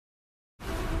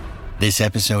This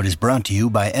episode is brought to you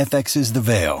by FX's The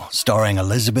Veil, starring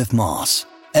Elizabeth Moss.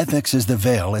 FX's The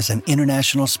Veil is an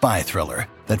international spy thriller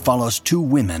that follows two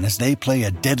women as they play a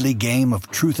deadly game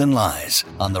of truth and lies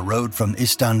on the road from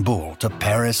Istanbul to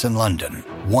Paris and London.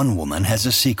 One woman has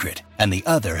a secret, and the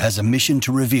other has a mission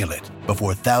to reveal it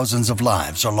before thousands of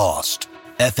lives are lost.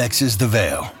 FX's The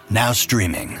Veil, now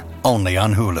streaming, only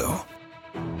on Hulu.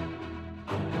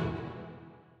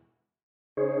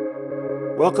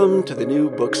 Welcome to the New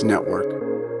Books Network.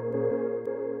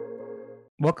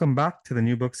 Welcome back to the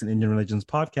New Books in Indian Religions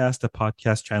podcast, a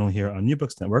podcast channel here on New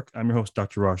Books Network. I'm your host,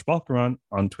 Dr. Raj Balkaran,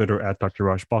 on Twitter at Dr.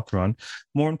 Raj Balkaran.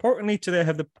 More importantly, today I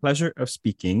have the pleasure of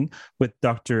speaking with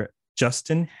Dr.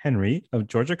 Justin Henry of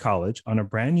Georgia College on a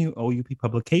brand new OUP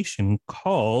publication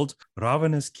called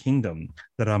Ravana's Kingdom,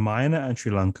 the Ramayana and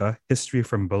Sri Lanka, History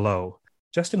from Below.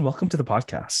 Justin, welcome to the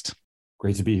podcast.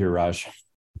 Great to be here, Raj.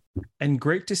 And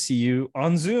great to see you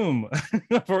on Zoom.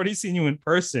 I've already seen you in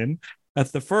person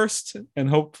at the first and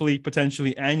hopefully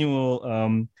potentially annual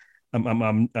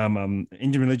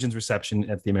Indian Religions reception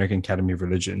at the American Academy of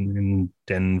Religion in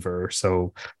Denver.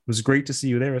 So it was great to see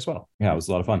you there as well. Yeah, it was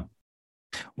a lot of fun.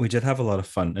 We did have a lot of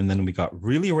fun. And then we got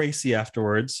really racy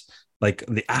afterwards. Like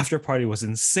the after party was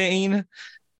insane.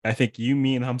 I think you,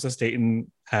 me, and Hamza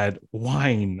Staten had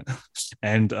wine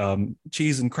and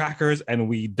cheese and crackers, and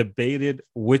we debated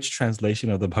which translation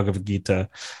of the Bhagavad Gita,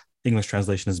 English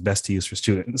translation, is best to use for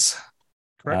students.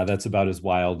 That's about as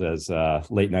wild as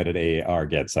late night at AAR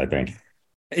gets, I think.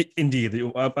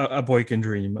 Indeed, a boy can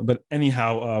dream. But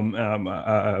anyhow,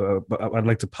 I'd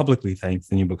like to publicly thank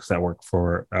the New Books Network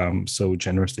for so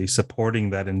generously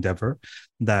supporting that endeavor,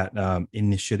 that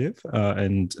initiative,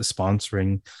 and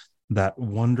sponsoring that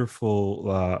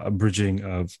wonderful bridging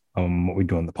of what we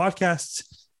do on the podcasts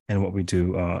and what we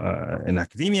do in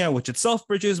academia, which itself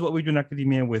bridges what we do in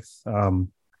academia with the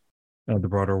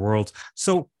broader world.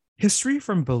 So history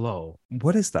from below,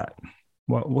 what is that?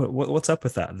 What's up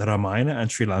with that? The Ramayana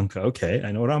and Sri Lanka. Okay,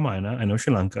 I know Ramayana, I know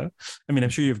Sri Lanka. I mean, I'm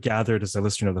sure you've gathered as a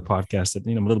listener of the podcast that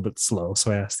I'm a little bit slow,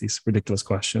 so I ask these ridiculous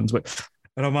questions. But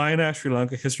Ramayana, Sri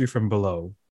Lanka, history from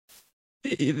below.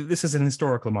 This is an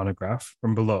historical monograph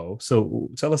from below.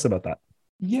 So tell us about that.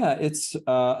 Yeah, it's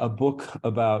a book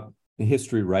about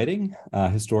history writing,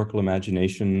 historical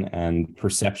imagination, and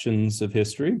perceptions of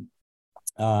history.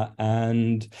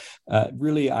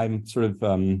 Really, I'm sort of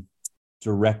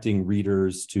directing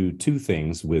readers to two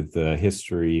things with the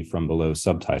history from below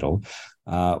subtitle.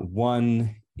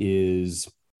 One is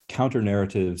counter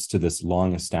narratives to this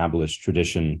long established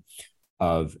tradition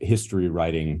of history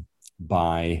writing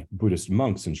by Buddhist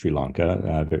monks in Sri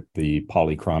Lanka, the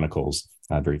Pali Chronicles,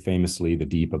 very famously the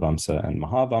Dipavamsa and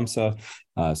Mahavamsa,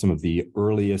 some of the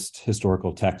earliest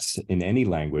historical texts in any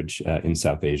language in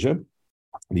South Asia.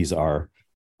 These are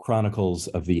chronicles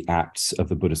of the acts of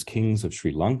the Buddhist kings of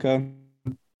Sri Lanka.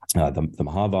 The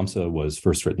Mahavamsa was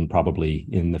first written probably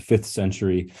in the 5th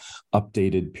century,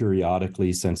 updated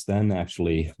periodically since then,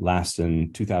 actually last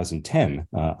in 2010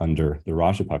 under the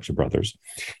Rajapaksa brothers.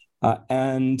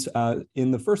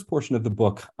 In the first portion of the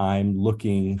book, I'm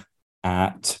looking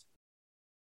at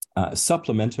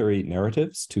supplementary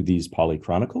narratives to these Pali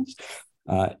Chronicles,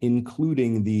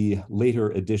 including the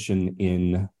later addition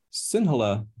in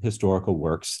Sinhala historical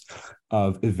works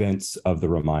of events of the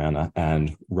Ramayana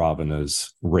and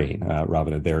Ravana's reign,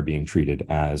 Ravana there being treated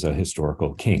as a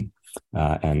historical king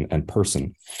and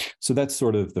person. So that's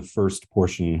sort of the first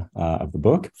portion of the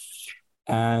book.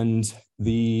 And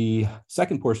the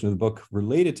second portion of the book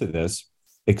related to this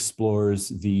explores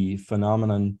the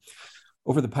phenomenon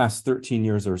over the past 13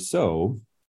 years or so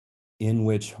in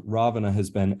which Ravana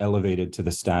has been elevated to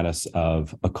the status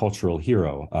of a cultural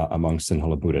hero among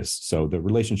Sinhala Buddhists. So the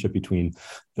relationship between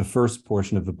the first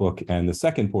portion of the book and the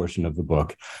second portion of the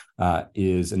book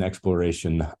is an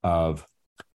exploration of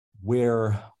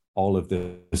where all of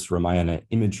this Ramayana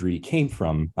imagery came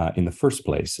from in the first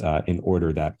place, in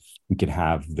order that we could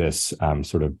have this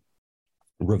sort of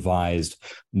revised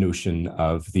notion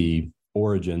of the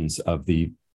origins of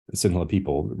the Sinhala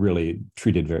people, really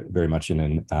treated very, very much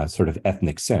in a sort of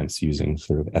ethnic sense, using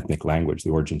sort of ethnic language, the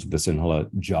origins of the Sinhala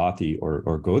Jati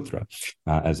or Gotra,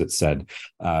 as it's said.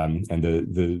 And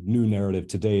the new narrative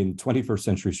today in 21st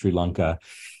century Sri Lanka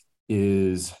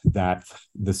is that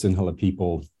the Sinhala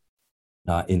people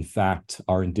in fact,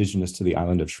 are indigenous to the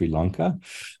island of Sri Lanka,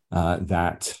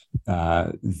 that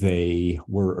they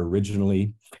were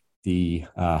originally the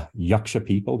Yaksha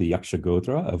people, the Yaksha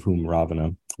Gotra, of whom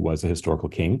Ravana was a historical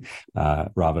king.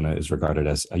 Ravana is regarded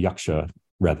as a Yaksha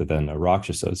rather than a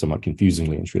Rakshasa, somewhat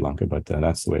confusingly in Sri Lanka, but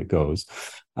that's the way it goes.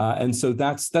 And so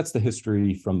that's the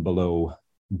history from below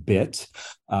bit.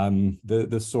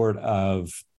 The sort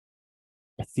of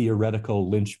theoretical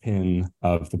linchpin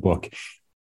of the book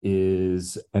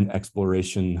is an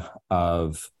exploration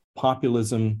of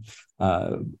populism,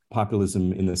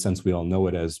 populism in the sense we all know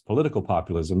it as political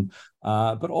populism,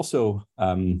 but also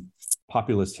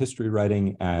populist history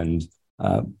writing and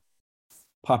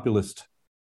populist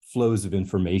flows of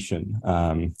information,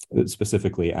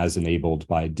 specifically as enabled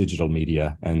by digital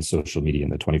media and social media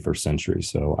in the 21st century.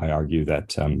 So I argue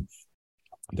that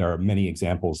there are many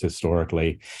examples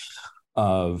historically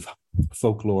of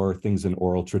folklore, things in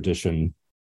oral tradition,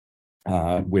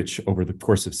 which over the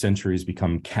course of centuries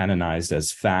become canonized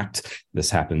as fact. This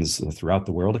happens throughout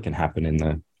the world. It can happen in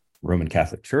the Roman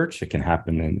Catholic Church. It can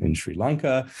happen in Sri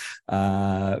Lanka,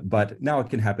 but now it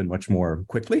can happen much more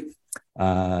quickly.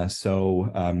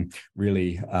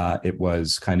 Really, it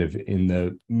was kind of in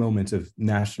the moment of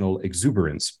national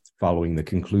exuberance following the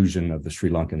conclusion of the Sri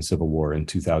Lankan Civil War in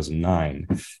 2009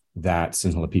 that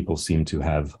Sinhala people seem to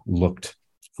have looked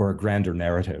for a grander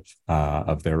narrative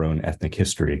of their own ethnic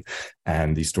history.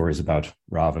 And these stories about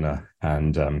Ravana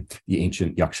and the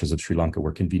ancient yakshas of Sri Lanka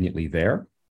were conveniently there.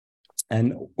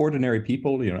 And ordinary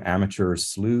people, amateur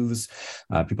sleuths,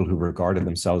 people who regarded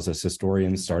themselves as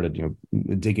historians, started,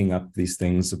 digging up these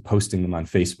things, posting them on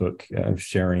Facebook,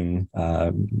 sharing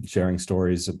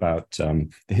stories about the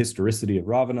historicity of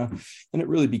Ravana. And it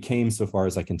really became, so far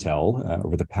as I can tell,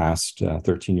 over the past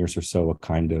 13 years or so, a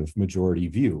kind of majority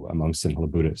view among Sinhala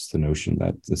Buddhists, the notion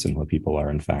that the Sinhala people are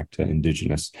in fact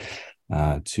indigenous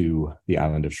to the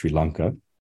island of Sri Lanka.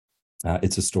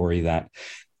 It's a story that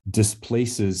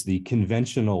displaces the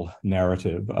conventional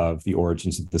narrative of the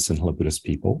origins of the Sinhala Buddhist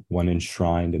people, one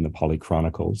enshrined in the Pali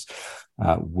Chronicles,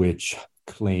 which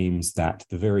claims that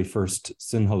the very first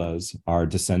Sinhalas are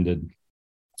descended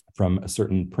from a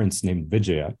certain prince named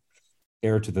Vijaya,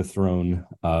 heir to the throne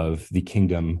of the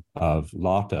kingdom of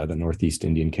Lata, the Northeast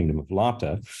Indian kingdom of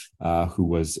Lata, who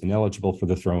was ineligible for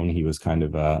the throne. He was kind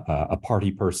of a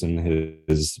party person.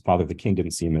 His father, the king,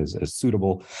 didn't seem as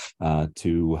suitable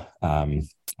to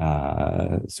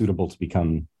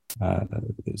become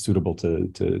suitable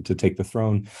to take the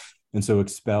throne, and so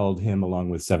expelled him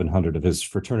along with 700 of his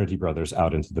fraternity brothers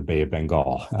out into the Bay of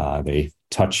Bengal. They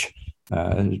touch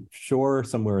shore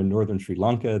somewhere in northern Sri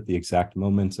Lanka at the exact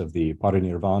moment of the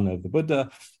parinirvana of the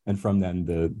Buddha, and from them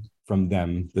the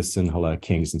Sinhala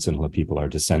kings and Sinhala people are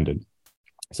descended.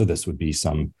 So this would be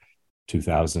some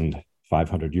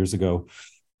 2,500 years ago,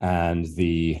 and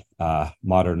the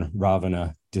modern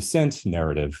Ravana descent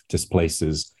narrative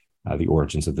displaces the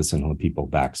origins of the Sinhala people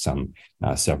back some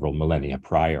several millennia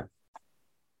prior.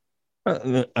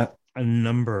 A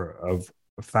number of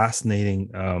fascinating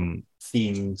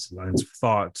themes, lines of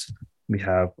thought. We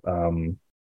have, the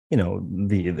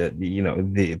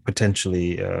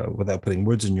potentially, without putting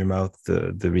words in your mouth,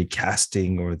 the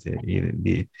recasting or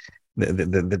the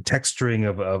texturing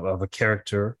of a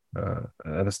character,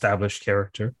 an established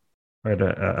character, right?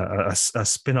 A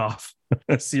spin-off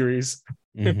series,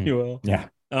 if you will. Yeah.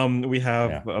 We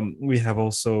have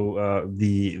also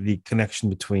the connection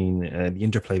between the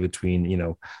interplay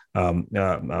between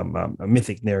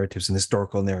mythic narratives and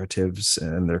historical narratives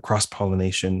and their cross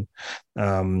pollination.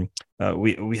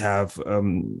 We have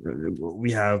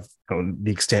the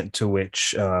extent to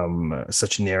which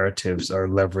such narratives are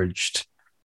leveraged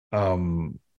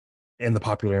in the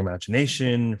popular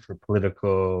imagination for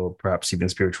political, perhaps even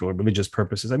spiritual or religious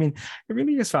purposes. I mean, it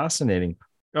really is fascinating.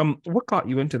 What got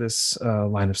you into this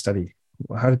line of study?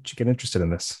 How did you get interested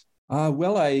in this?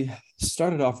 Well, I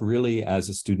started off really as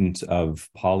a student of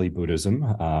Pali Buddhism.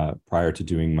 Prior to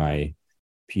doing my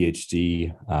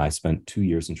PhD, I spent 2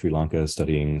 years in Sri Lanka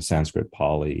studying Sanskrit,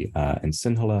 Pali, and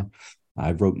Sinhala.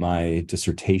 I wrote my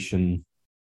dissertation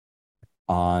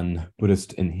on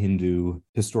Buddhist and Hindu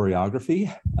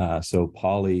historiography, so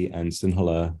Pali and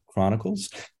Sinhala chronicles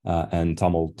and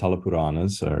Tamil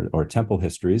Talapuranas or temple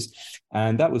histories.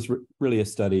 And that was really a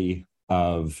study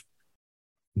of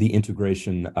the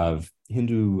integration of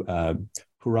Hindu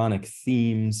Puranic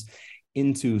themes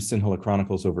into Sinhala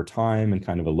chronicles over time, and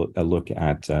kind of a look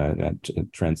at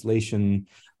translation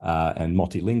and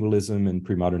multilingualism in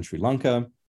pre-modern Sri Lanka.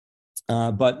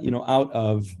 But out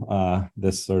of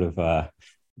this sort of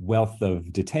wealth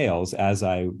of details, as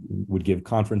I would give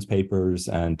conference papers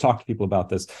and talk to people about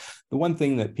this, the one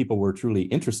thing that people were truly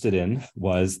interested in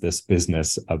was this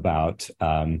business about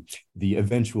the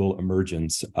eventual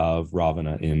emergence of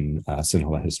Ravana in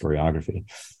Sinhala historiography.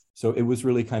 So it was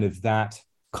really kind of that,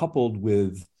 coupled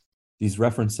with these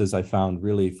references I found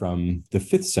really from the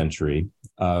 5th century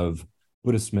of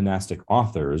Buddhist monastic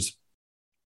authors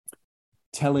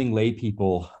telling lay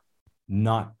people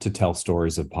not to tell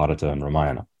stories of Bharata and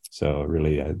Ramayana. So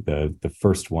really, the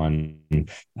first one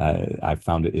I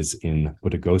found it is in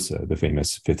Buddhaghosa, the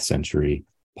famous 5th century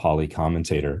Pali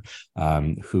commentator,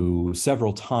 who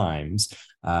several times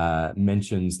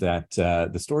mentions that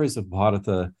the stories of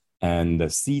Bharata and the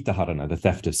Sita Harana, the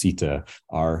theft of Sita,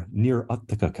 are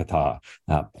nirarthaka katha,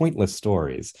 pointless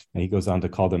stories. And he goes on to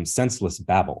call them senseless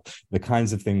babble, the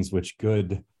kinds of things which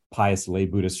good pious lay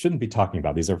Buddhists shouldn't be talking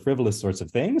about. These are frivolous sorts of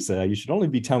things. You should only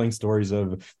be telling stories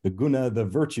of the guna, the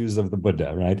virtues of the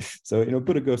Buddha, right? So,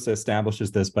 Buddhaghosa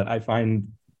establishes this, but I find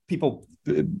people,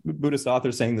 Buddhist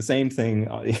authors, saying the same thing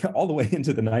all the way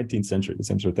into the 19th century, the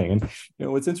same sort of thing.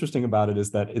 And what's interesting about it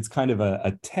is that it's kind of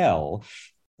a tell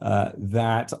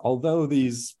that although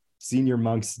these senior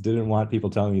monks didn't want people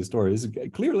telling these stories,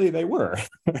 clearly they were.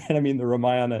 And I mean, the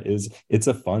Ramayana it's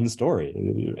a fun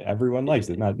story. Everyone likes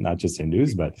it, not just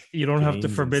Hindus, but you don't have to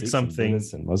forbid something.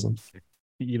 And Muslims.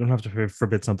 You don't have to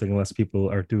forbid something unless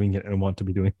people are doing it and want to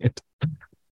be doing it.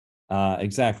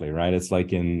 Exactly, right. It's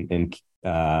like in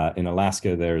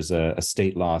Alaska, there's a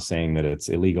state law saying that it's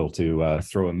illegal to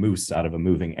throw a moose out of a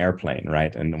moving airplane,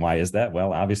 right? And why is that?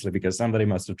 Well, obviously because somebody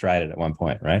must have tried it at one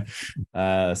point, right?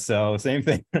 So same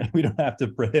thing. We don't have to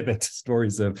prohibit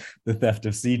stories of the theft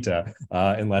of Sita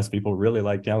unless people really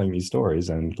like telling these stories,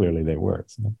 and clearly they were.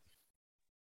 So.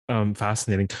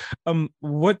 Fascinating.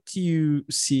 What do you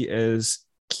see as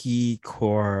key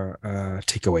core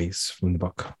takeaways from the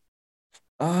book?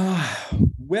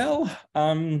 Well,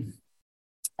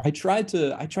 I tried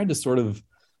to sort of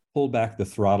pull back the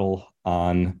throttle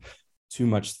on too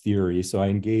much theory. So I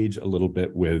engage a little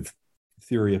bit with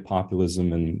theory of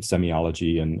populism and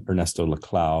semiology and Ernesto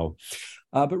Laclau.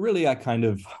 But really, I kind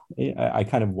of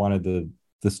wanted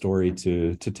the story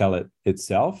to tell it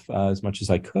itself as much as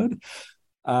I could.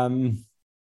 In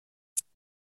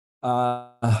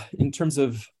terms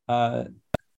of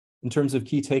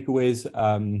key takeaways,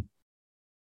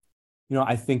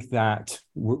 I think that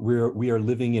we are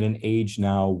living in an age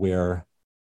now where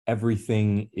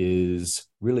everything is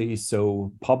really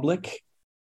so public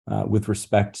with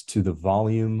respect to the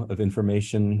volume of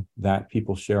information that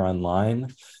people share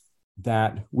online,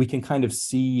 that we can kind of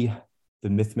see the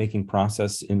myth-making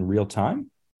process in real time,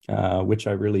 which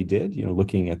I really did,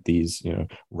 looking at these,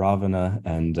 Ravana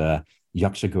and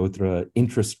Yakshagotra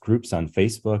interest groups on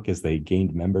Facebook as they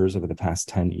gained members over the past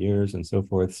 10 years and so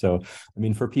forth. So, I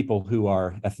mean, for people who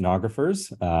are ethnographers,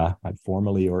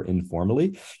 formally or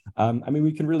informally,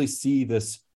 we can really see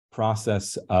this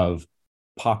process of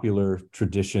popular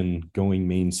tradition going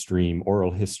mainstream,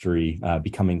 oral history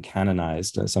becoming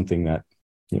canonized, something that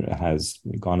has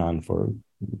gone on for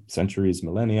centuries,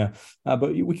 millennia,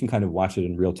 but we can kind of watch it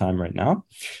in real time right now.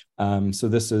 So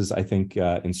this is, I think,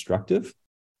 instructive.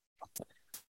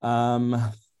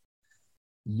 I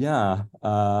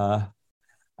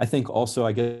think also,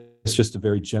 I guess, just a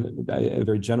very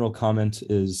general comment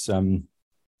is, in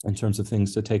terms of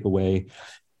things to take away,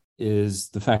 is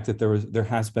the fact that there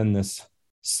has been this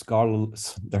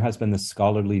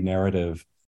scholarly narrative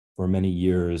for many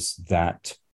years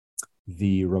that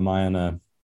the Ramayana,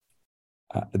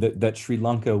 that Sri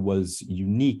Lanka was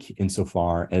unique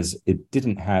insofar as it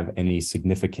didn't have any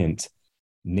significant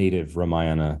native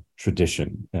Ramayana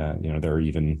tradition. There are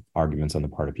even arguments on the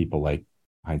part of people like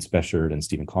Heinz Beschert and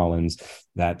Stephen Collins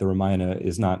that the Ramayana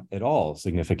is not at all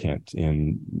significant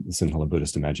in Sinhala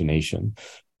Buddhist imagination.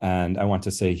 And I want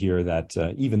to say here that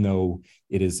even though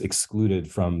it is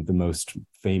excluded from the most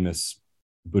famous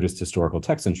Buddhist historical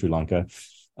texts in Sri Lanka,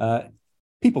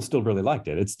 people still really liked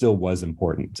it. It still was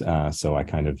important. So I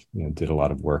kind of did a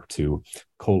lot of work to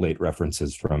collate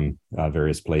references from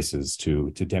various places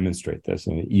to demonstrate this.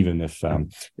 And even if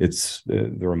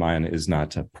the Ramayana is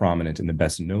not prominent in the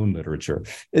best known literature,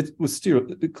 it was still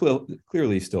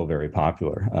clearly still very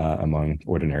popular among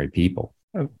ordinary people.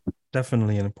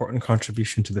 Definitely an important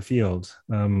contribution to the field,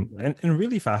 and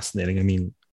really fascinating. I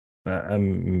mean,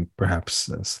 I'm perhaps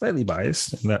slightly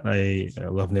biased in that I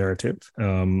love narrative,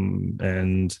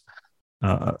 and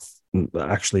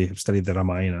actually have studied the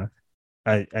Ramayana.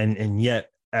 And yet,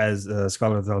 as a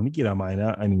scholar of the Valmiki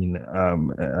Ramayana, I mean,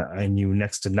 I knew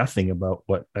next to nothing about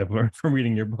what I've learned from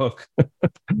reading your book.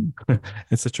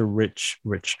 It's such a rich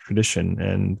tradition,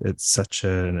 and it's such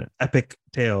an epic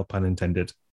tale, pun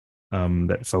intended,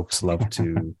 that folks love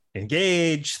to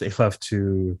engage. They love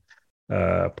to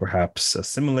perhaps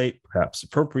assimilate, perhaps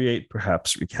appropriate,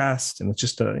 perhaps recast, and it's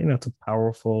just it's a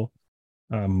powerful,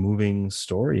 moving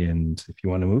story. And if you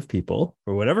want to move people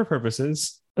for whatever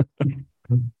purposes,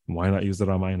 why not use the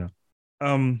Ramayana?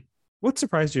 What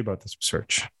surprised you about this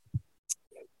research?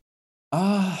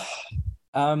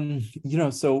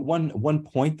 So one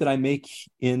point that I make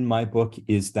in my book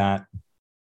is that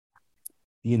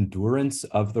the endurance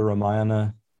of the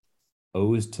Ramayana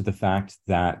owes to the fact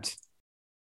that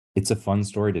it's a fun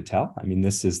story to tell. I mean,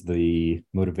 this is the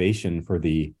motivation for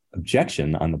the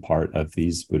objection on the part of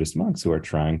these Buddhist monks who are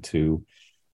trying to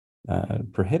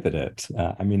prohibit it.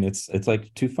 I mean, it's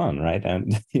like too fun, right?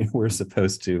 And we're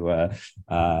supposed to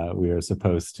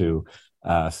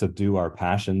subdue our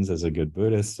passions as a good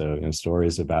Buddhist. So,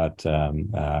 stories about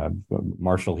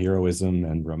martial heroism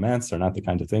and romance are not the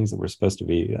kind of things that we're supposed to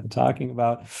be talking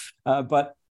about.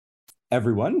 But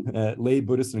everyone, lay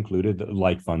Buddhists included,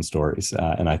 like fun stories,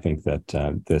 and I think that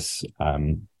this.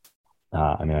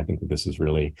 I think that this is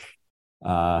really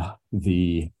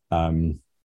the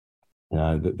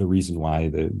reason why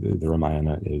the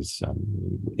Ramayana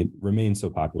it remains so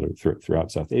popular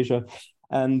throughout South Asia.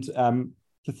 And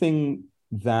the thing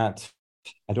that,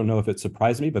 I don't know if it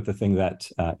surprised me, but the thing that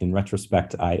in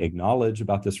retrospect I acknowledge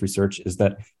about this research is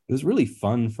that it was really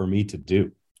fun for me to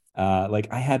do. I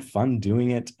had fun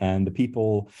doing it, and the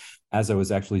people, as I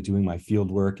was actually doing my field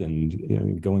work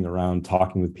and going around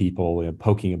talking with people,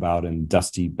 poking about in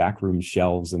dusty backroom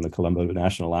shelves in the Colombo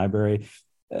National Library,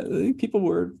 people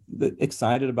were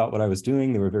excited about what I was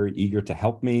doing. They were very eager to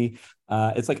help me.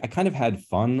 It's like I kind of had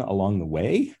fun along the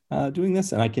way doing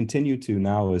this, and I continue to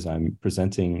now as I'm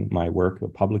presenting my work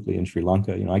publicly in Sri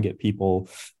Lanka. I get people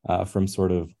from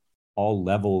sort of all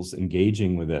levels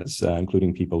engaging with this,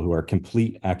 including people who are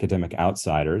complete academic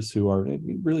outsiders who are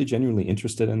really genuinely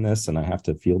interested in this, and I have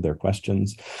to field their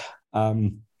questions.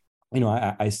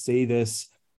 I say this,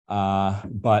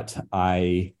 but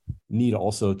I need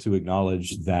also to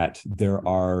acknowledge that there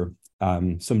are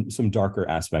some darker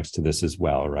aspects to this as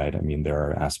well, right? I mean, there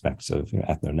are aspects of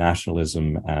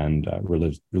ethno-nationalism and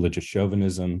religious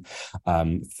chauvinism,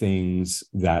 things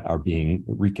that are being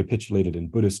recapitulated in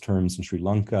Buddhist terms in Sri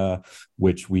Lanka,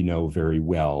 which we know very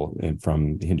well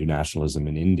from Hindu nationalism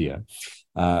in India.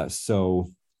 It's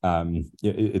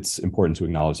important to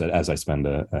acknowledge that, as I spend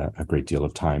a great deal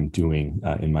of time doing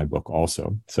in my book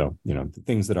also. So, the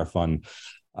things that are fun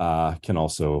can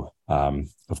also,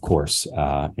 of course,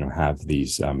 have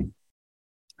these dark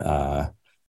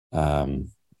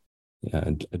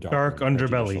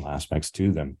underbelly aspects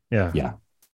to them. Yeah.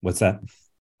 What's that?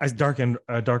 As dark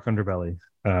underbelly.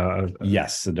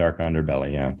 Yes, the dark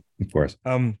underbelly. Yeah, of course.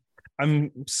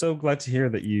 I'm so glad to hear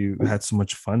that you had so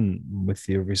much fun with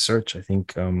your research. I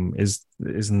think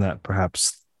isn't that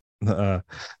perhaps the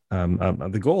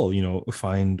goal?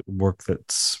 Find work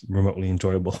that's remotely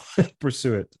enjoyable,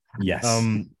 pursue it. Yes.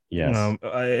 Yes.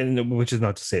 Which is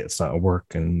not to say it's not a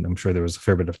work, and I'm sure there was a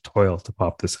fair bit of toil to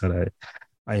pop this out.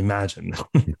 I imagine, of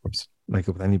course, like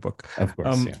with any book. Of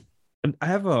course, yeah. I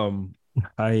have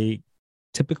I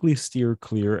typically steer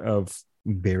clear of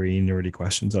very nerdy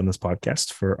questions on this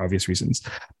podcast for obvious reasons,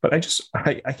 but I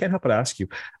can't help but ask you.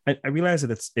 I realize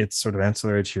that it's sort of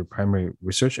ancillary to your primary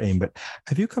research aim, but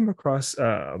have you come across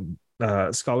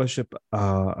scholarship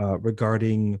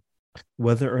regarding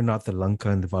whether or not the Lanka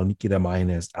and the Valmiki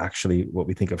Ramayana is actually what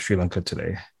we think of Sri Lanka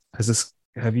today?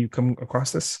 Have you come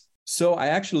across this? So I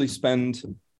actually spend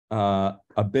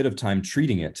a bit of time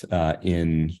treating it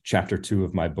in chapter 2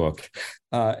 of my book,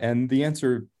 and the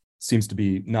answer seems to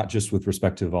be not just with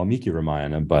respect to Valmiki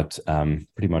Ramayana, but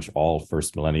pretty much all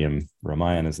first millennium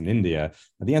Ramayanas in India.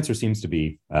 The answer seems to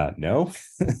be no,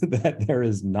 that there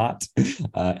is not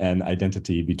an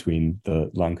identity between the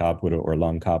Lankapura or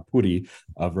Lankapuri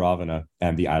of Ravana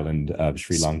and the island of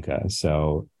Sri Lanka.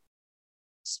 So,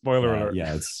 spoiler alert.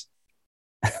 Yeah, it's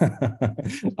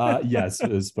yes,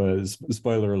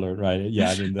 spoiler alert, right? Yeah,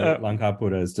 I mean, the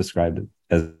Lankapura is described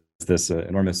as this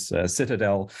enormous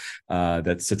citadel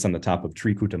that sits on the top of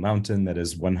Trikuta mountain that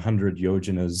is 100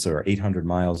 yojanas or 800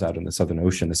 miles out in the Southern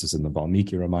Ocean. This is in the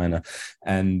Valmiki Ramayana.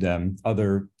 And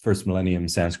other first millennium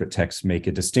Sanskrit texts make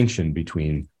a distinction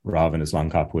between Ravana's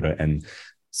Lankapura and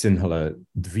Sinhala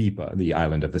Dvipa, the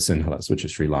island of the Sinhalas, which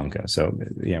is Sri Lanka. So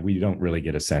yeah, we don't really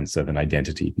get a sense of an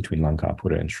identity between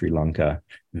Lankapura and Sri Lanka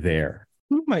there.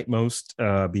 Who might most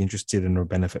be interested in or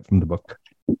benefit from the book?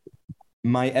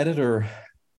 My editor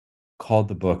called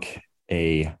the book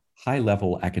a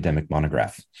high-level academic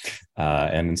monograph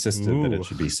and insisted that it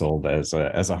should be sold as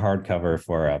a hardcover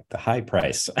for a high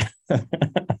price.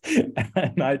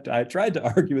 And I tried to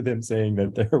argue with him, saying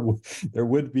that there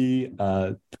would be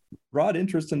broad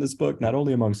interest in this book, not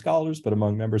only among scholars, but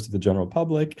among members of the general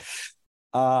public.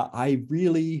 I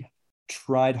really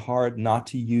tried hard not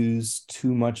to use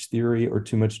too much theory or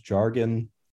too much jargon.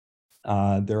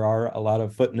 There are a lot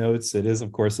of footnotes. It is,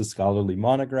 of course, a scholarly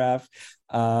monograph,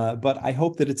 but I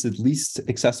hope that it's at least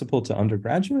accessible to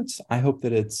undergraduates. I hope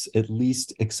that it's at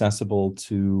least accessible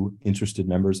to interested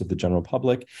members of the general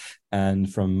public.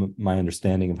 And from my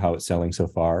understanding of how it's selling so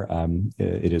far,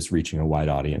 it is reaching a wide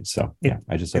audience. So yeah,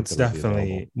 I just hope it's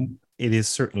definitely, it is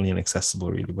certainly an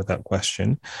accessible read without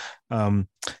question.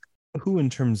 Who in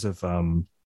terms of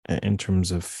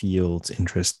fields,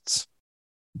 interests?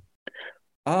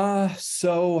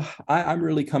 So I'm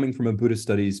really coming from a Buddhist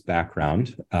studies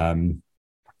background, and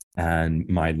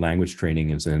my language training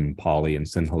is in Pali and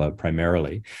Sinhala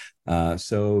primarily.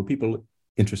 So people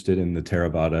interested in the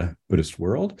Theravada Buddhist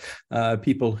world,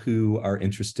 people who are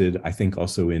interested, I think,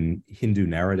 also in Hindu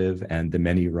narrative and the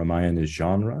many Ramayana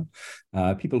genre,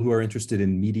 people who are interested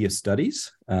in media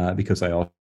studies, because I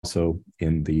also,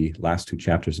 in the last 2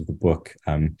 chapters of the book,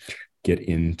 get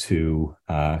into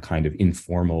kind of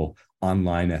informal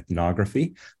online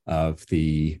ethnography of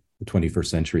the 21st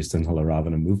century Sinhala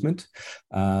Ravana movement.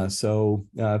 So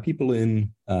people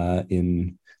in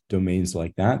domains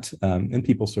like that, and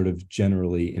people sort of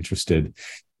generally interested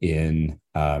in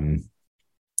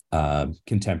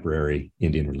contemporary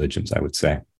Indian religions, I would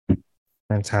say.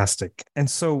 Fantastic. And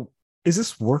so is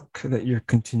this work that you're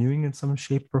continuing in some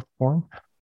shape or form?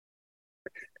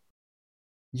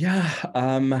 Yeah,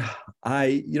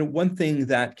 one thing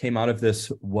that came out of this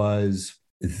was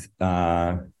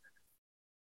one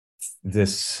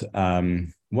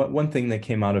thing that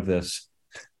came out of this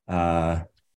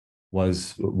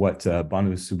was what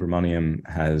Bhanu Subramaniam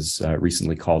has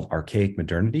recently called archaic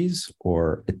modernities,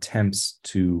 or attempts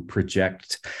to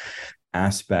project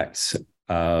aspects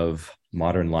of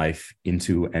modern life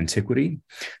into antiquity.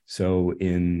 So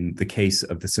in the case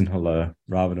of the Sinhala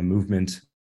Ravana movement,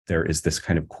 there is this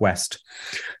kind of quest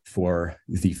for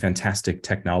the fantastic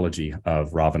technology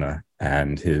of Ravana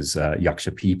and his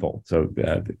Yaksha people. So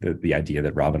the idea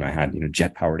that Ravana had,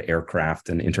 jet-powered aircraft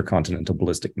and intercontinental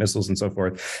ballistic missiles and so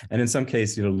forth. And in some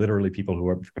cases, literally people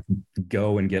who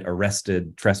go and get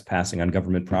arrested trespassing on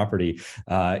government property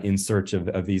in search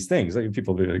of these things.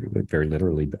 People very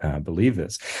literally believe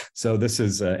this. So this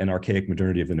is an archaic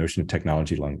modernity of the notion of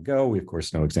technology long ago. We, of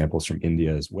course, know examples from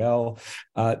India as well.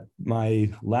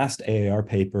 My last AAR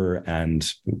paper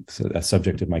and a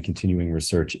subject of my continuing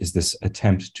research is this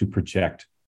attempt to project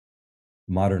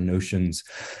modern notions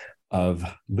of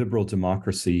liberal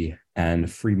democracy and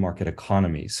free market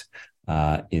economies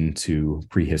into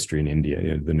prehistory in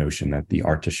India. The notion that the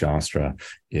Arthashastra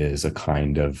is a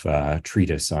kind of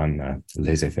treatise on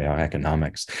laissez-faire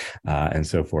economics and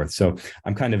so forth. So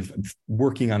I'm kind of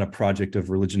working on a project of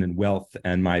religion and wealth,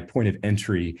 and my point of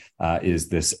entry is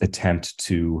this attempt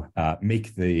to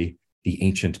make the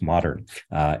ancient modern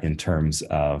in terms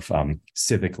of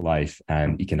civic life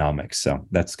and economics. So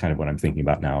that's kind of what I'm thinking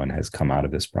about now and has come out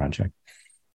of this project.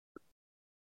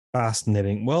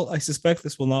 Fascinating. Well, I suspect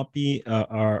this will not be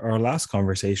our last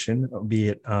conversation, be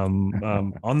it on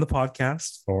the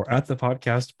podcast or at the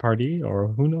podcast party or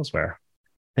who knows where.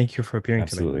 Thank you for appearing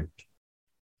Absolutely. today.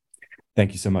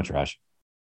 Thank you so much, Raj.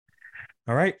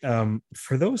 All right.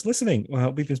 For those listening,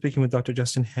 we've been speaking with Dr.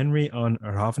 Justin Henry on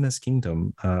Ravana's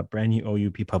Kingdom, brand new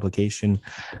OUP publication.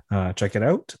 Check it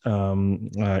out.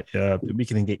 You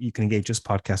can engage this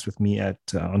podcast with me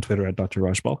on Twitter at Dr.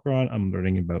 Raj Balkaran. I'm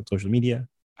learning about social media.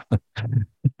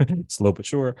 Slow but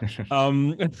sure.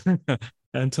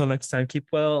 Until next time, keep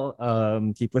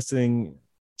well, keep listening,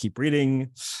 keep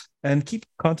reading, and keep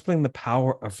contemplating the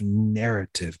power of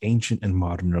narrative, ancient and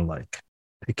modern alike.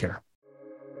 Take care.